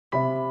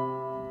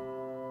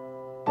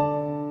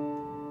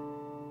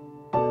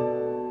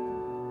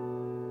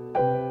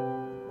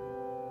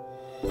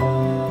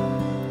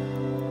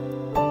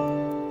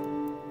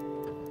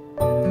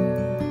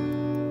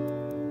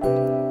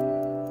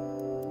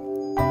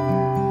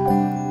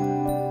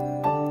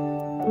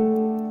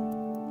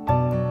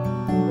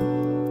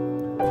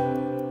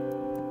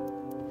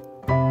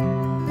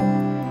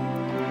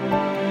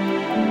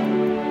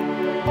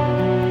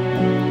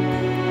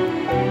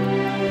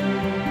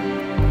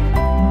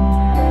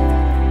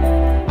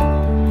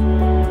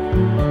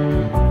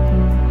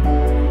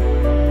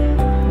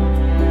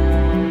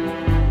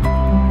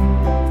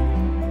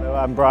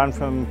Brian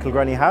from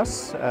Kilgraney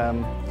House.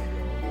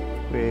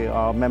 We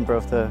are a member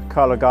of the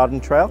Carlow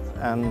Garden Trail,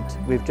 and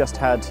we've just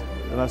had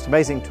the most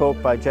amazing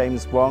talk by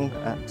James Wong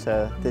at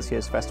this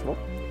year's festival.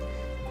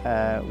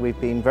 We've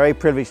been very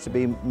privileged to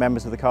be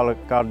members of the Carlow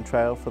Garden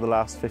Trail for the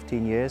last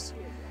 15 years.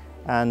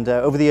 And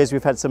over the years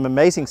we've had some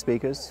amazing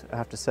speakers, I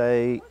have to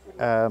say.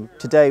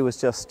 Today was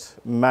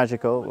just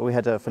magical. We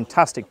had a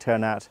fantastic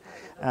turnout,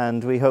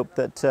 and we hope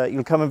that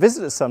you'll come and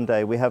visit us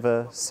someday. We have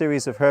a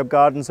series of herb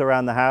gardens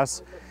around the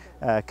house,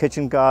 a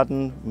kitchen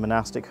garden,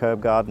 monastic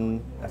herb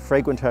garden, a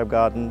fragrant herb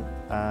garden,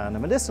 and a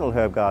medicinal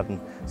herb garden.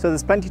 So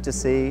there's plenty to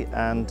see,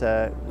 and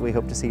we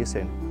hope to see you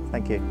soon.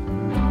 Thank you.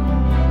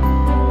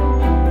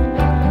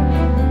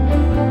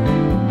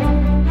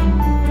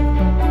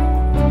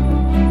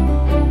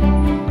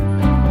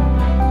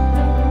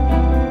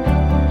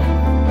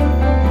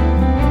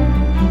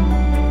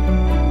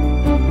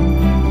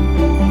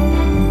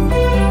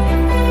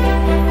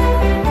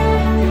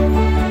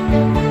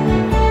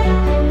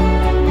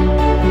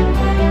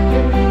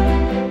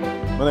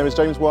 My name is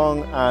James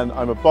Wong and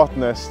I'm a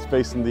botanist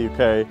based in the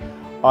UK.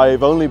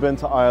 I've only been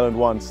to Ireland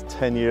once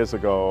 10 years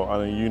ago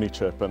on a uni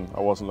trip, and I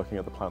wasn't looking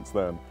at the plants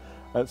then.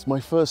 It's my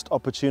first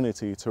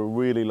opportunity to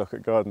really look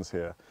at gardens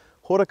here.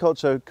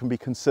 Horticulture can be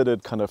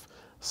considered kind of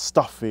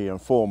stuffy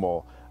and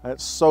formal, and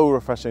it's so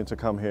refreshing to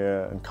come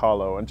here in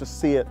Carlow and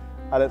just see it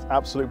at its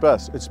absolute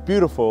best. It's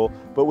beautiful,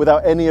 but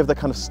without any of the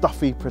kind of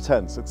stuffy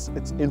pretense. It's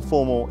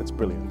informal, it's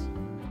brilliant.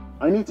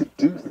 I need to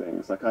do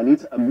things, like I need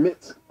to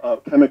emit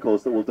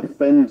chemicals that will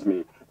defend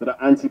me, that are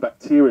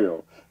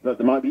antibacterial, that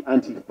they might be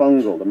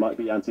antifungal, that might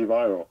be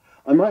antiviral.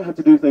 I might have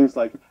to do things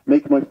like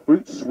make my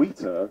fruit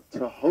sweeter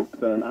to hope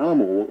that an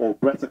animal, or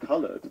better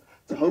coloured,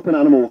 to hope an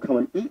animal will come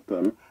and eat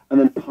them and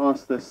then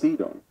pass their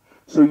seed on.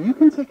 So you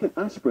can take an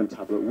aspirin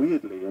tablet,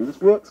 weirdly, and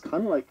this works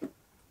kind of like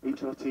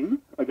HRT,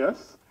 I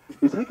guess.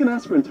 You take an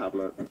aspirin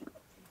tablet,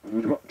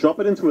 you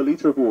drop it into a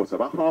litre of water,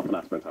 about half an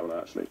aspirin tablet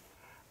actually,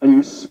 and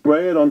you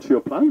spray it onto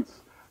your plants.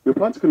 Your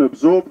plants can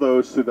absorb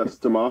those through their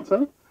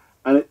stomata,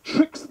 and it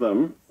tricks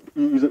them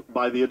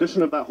by the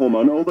addition of that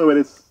hormone. Although it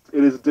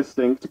is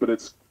distinct, but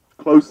it's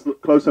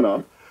close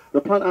enough. The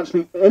plant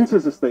actually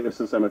enters a state of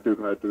systemic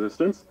glucose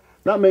resistance.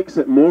 That makes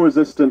it more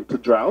resistant to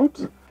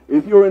drought.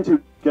 If you're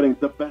into getting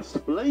the best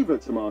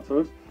flavored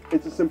tomatoes,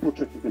 it's a simple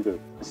trick you can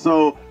do.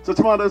 So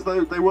tomatoes,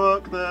 they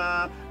work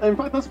there. In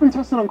fact, that's been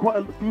tested on quite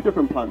a few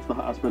different plants, the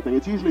aspirin thing.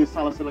 It's usually a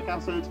salicylic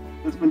acid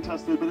that's been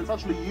tested, but it's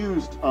actually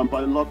used by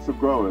lots of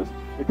growers.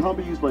 It can't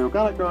be used by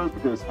organic growers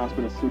because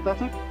aspirin is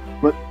synthetic,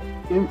 but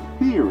in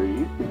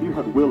theory, if you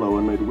had willow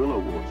and made willow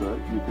water,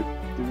 you could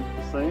do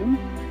the same.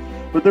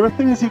 But there are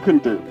things you can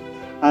do,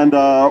 and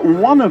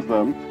one of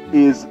them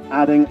is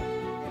adding,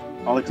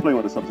 I'll explain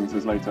what the substance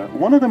is later.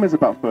 One of them is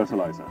about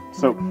fertilizer.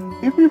 So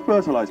if you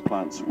fertilize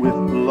plants with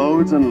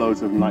loads and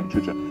loads of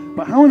nitrogen,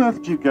 but how on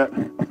earth do you get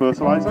a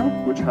fertilizer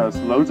which has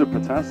loads of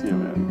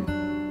potassium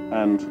in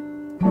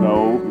and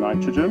no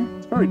nitrogen?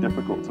 It's very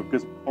difficult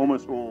because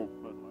almost all